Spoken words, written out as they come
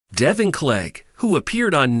Deavan Clegg, who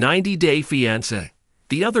appeared on 90 Day Fiancé.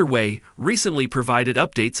 The Other Way recently provided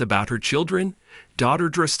updates about her children, daughter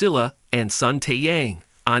Drusilla and son Taeyang,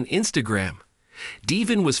 on Instagram.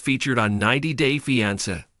 Deavan was featured on 90 Day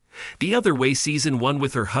Fiancé. The Other Way Season 1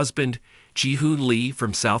 with her husband, Ji-hoon Lee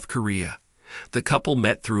from South Korea. The couple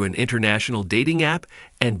met through an international dating app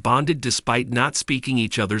and bonded despite not speaking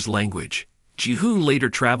each other's language. Ji-hoon later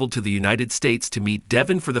traveled to the United States to meet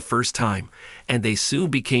Deavan for the first time, and they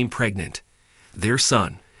soon became pregnant. Their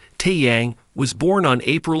son, Taeyang, was born on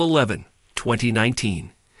April 11,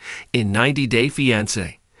 2019. In 90 Day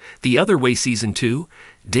Fiancé, The Other Way Season 2,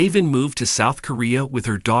 Deavan moved to South Korea with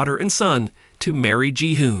her daughter and son to marry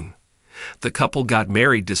Ji-hoon. The couple got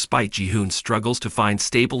married despite Ji-hoon's struggles to find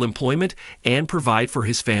stable employment and provide for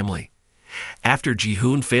his family. After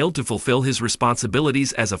Ji-hoon failed to fulfill his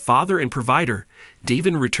responsibilities as a father and provider,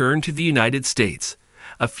 Deavan returned to the United States.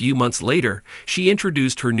 A few months later, she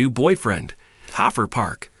introduced her new boyfriend, Taffer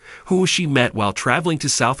Park, who she met while traveling to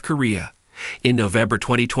South Korea. In November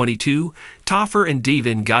 2022, Taffer and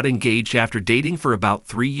Deavan got engaged after dating for about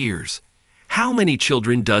 3 years. How many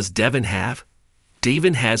children does Deavan have?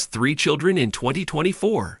 Deavan has 3 children in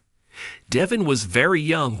 2024. Deavan was very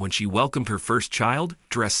young when she welcomed her first child,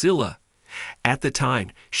 Drusilla. At the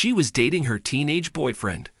time, she was dating her teenage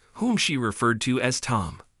boyfriend, whom she referred to as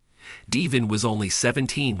Tom. Deavan was only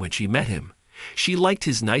 17 when she met him. She liked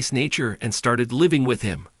his nice nature and started living with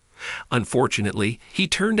him. Unfortunately, he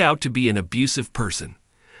turned out to be an abusive person.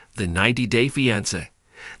 The 90 Day Fiancé.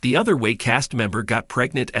 The Other Way cast member got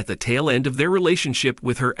pregnant at the tail end of their relationship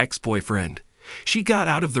with her ex-boyfriend. She got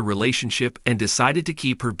out of the relationship and decided to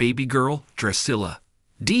keep her baby girl, Drusilla.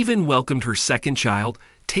 Deavan welcomed her second child,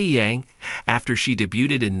 Taeyang, after she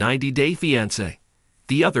debuted in 90 Day Fiancé.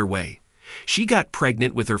 The Other Way. She got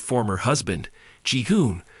pregnant with her former husband,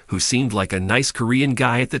 Ji-hoon, who seemed like a nice Korean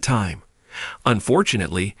guy at the time.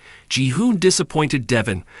 Unfortunately, Ji-hoon disappointed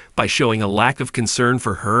Deavan by showing a lack of concern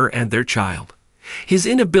for her and their child. His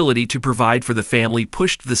inability to provide for the family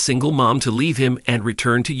pushed the single mom to leave him and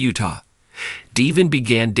return to Utah. Deavan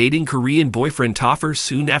began dating Korean boyfriend Taffer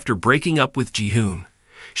soon after breaking up with Ji-hoon.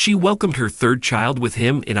 She welcomed her third child with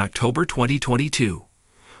him in October 2022.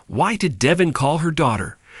 Why did Deavan call her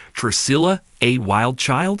daughter, Drusilla, a wild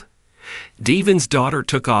child? Deavan's daughter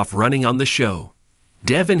took off running on the show.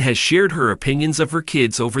 Deavan has shared her opinions of her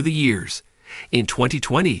kids over the years. In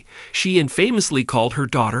 2020, she infamously called her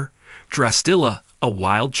daughter, Drusilla, a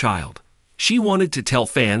wild child. She wanted to tell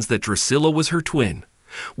fans that Drusilla was her twin.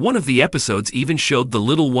 One of the episodes even showed the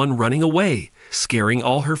little one running away, scaring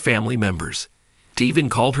all her family members.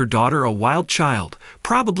 Deavan called her daughter a wild child,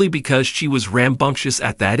 probably because she was rambunctious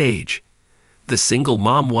at that age. The single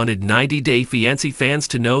mom wanted 90 Day Fiancé fans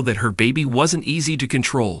to know that her baby wasn't easy to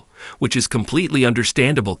control, which is completely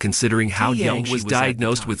understandable considering how young she was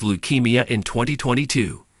diagnosed with leukemia in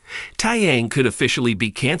 2022. Taeyang could officially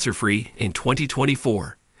be cancer-free in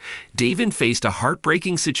 2024. Deavan faced a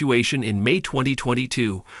heartbreaking situation in May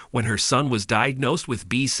 2022 when her son was diagnosed with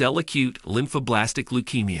B-cell acute lymphoblastic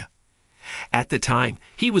leukemia. At the time,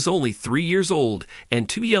 he was only 3 years old and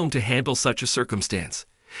too young to handle such a circumstance.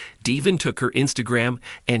 Deavan took her Instagram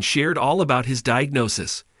and shared all about his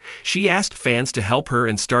diagnosis. She asked fans to help her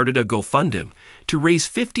and started a GoFundMe to raise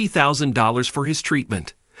 $50,000 for his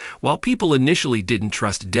treatment. While people initially didn't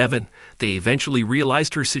trust Deavan, they eventually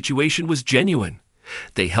realized her situation was genuine.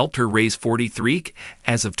 They helped her raise $43,000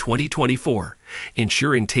 as of 2024,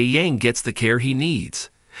 ensuring Taeyang gets the care he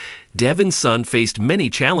needs. Deavan's son faced many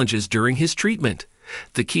challenges during his treatment.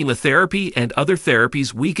 The chemotherapy and other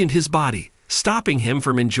therapies weakened his body, stopping him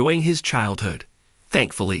from enjoying his childhood.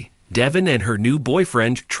 Thankfully, Deavan and her new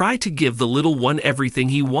boyfriend tried to give the little one everything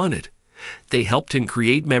he wanted. They helped him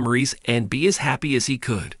create memories and be as happy as he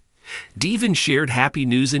could. Deavan shared happy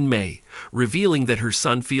news in May, revealing that her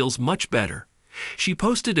son feels much better. She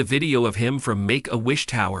posted a video of him from Make-A-Wish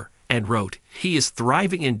Tower and wrote, "He is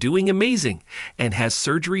thriving and doing amazing and has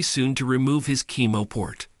surgery soon to remove his chemo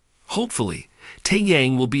port." Hopefully,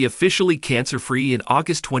 Taeyang will be officially cancer-free in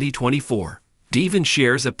August 2024. Deavan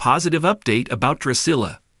shares a positive update about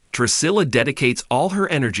Drusilla. Drusilla dedicates all her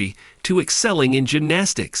energy to excelling in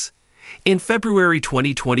gymnastics. In February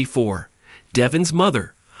 2024, Deavan's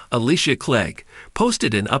mother, Deavan Clegg,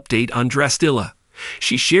 posted an update on Drusilla.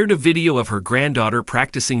 She shared a video of her granddaughter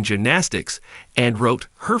practicing gymnastics and wrote,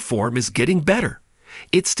 "Her form is getting better.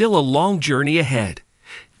 It's still a long journey ahead."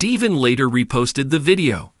 Deavan later reposted the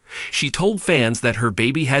video. She told fans that her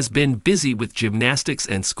baby has been busy with gymnastics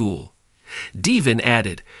and school. Deavan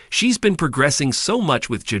added, "She's been progressing so much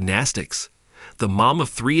with gymnastics." The mom of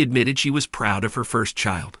 3 admitted she was proud of her first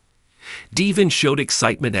child. Deavan showed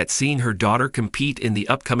excitement at seeing her daughter compete in the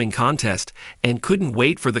upcoming contest and couldn't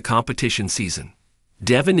wait for the competition season.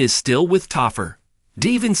 Deavan is still with Toffer.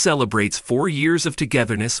 Deavan celebrates 4 years of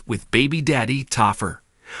togetherness with baby daddy Toffer.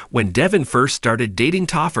 When Deavan first started dating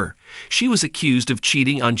Toffer, she was accused of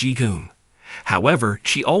cheating on Ji-hoon. However,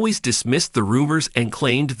 she always dismissed the rumors and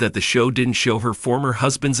claimed that the show didn't show her former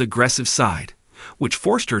husband's aggressive side, which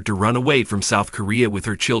forced her to run away from South Korea with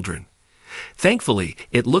her children. Thankfully,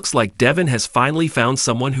 it looks like Deavan has finally found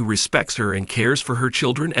someone who respects her and cares for her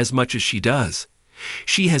children as much as she does.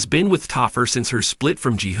 She has been with Toffer since her split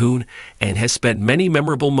from Ji-hoon and has spent many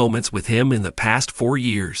memorable moments with him in the past 4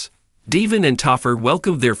 years. Deavan and Toffer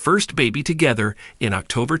welcomed their first baby together in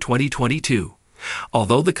October 2022.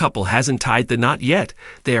 Although the couple hasn't tied the knot yet,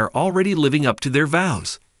 they are already living up to their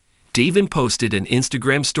vows. Deavan posted an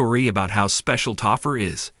Instagram story about how special Toffer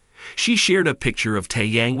is. She shared a picture of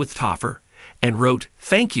Taeyang with Toffer and wrote,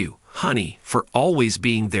 "Thank you, honey, for always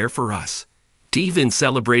being there for us." Deavan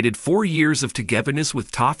celebrated 4 years of togetherness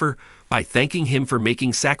with Toffer by thanking him for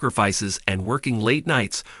making sacrifices and working late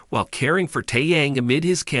nights while caring for Taeyang amid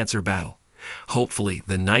his cancer battle. Hopefully,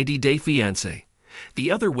 the 90-day fiancé,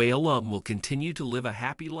 the other way alum, will continue to live a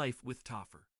happy life with Toffer.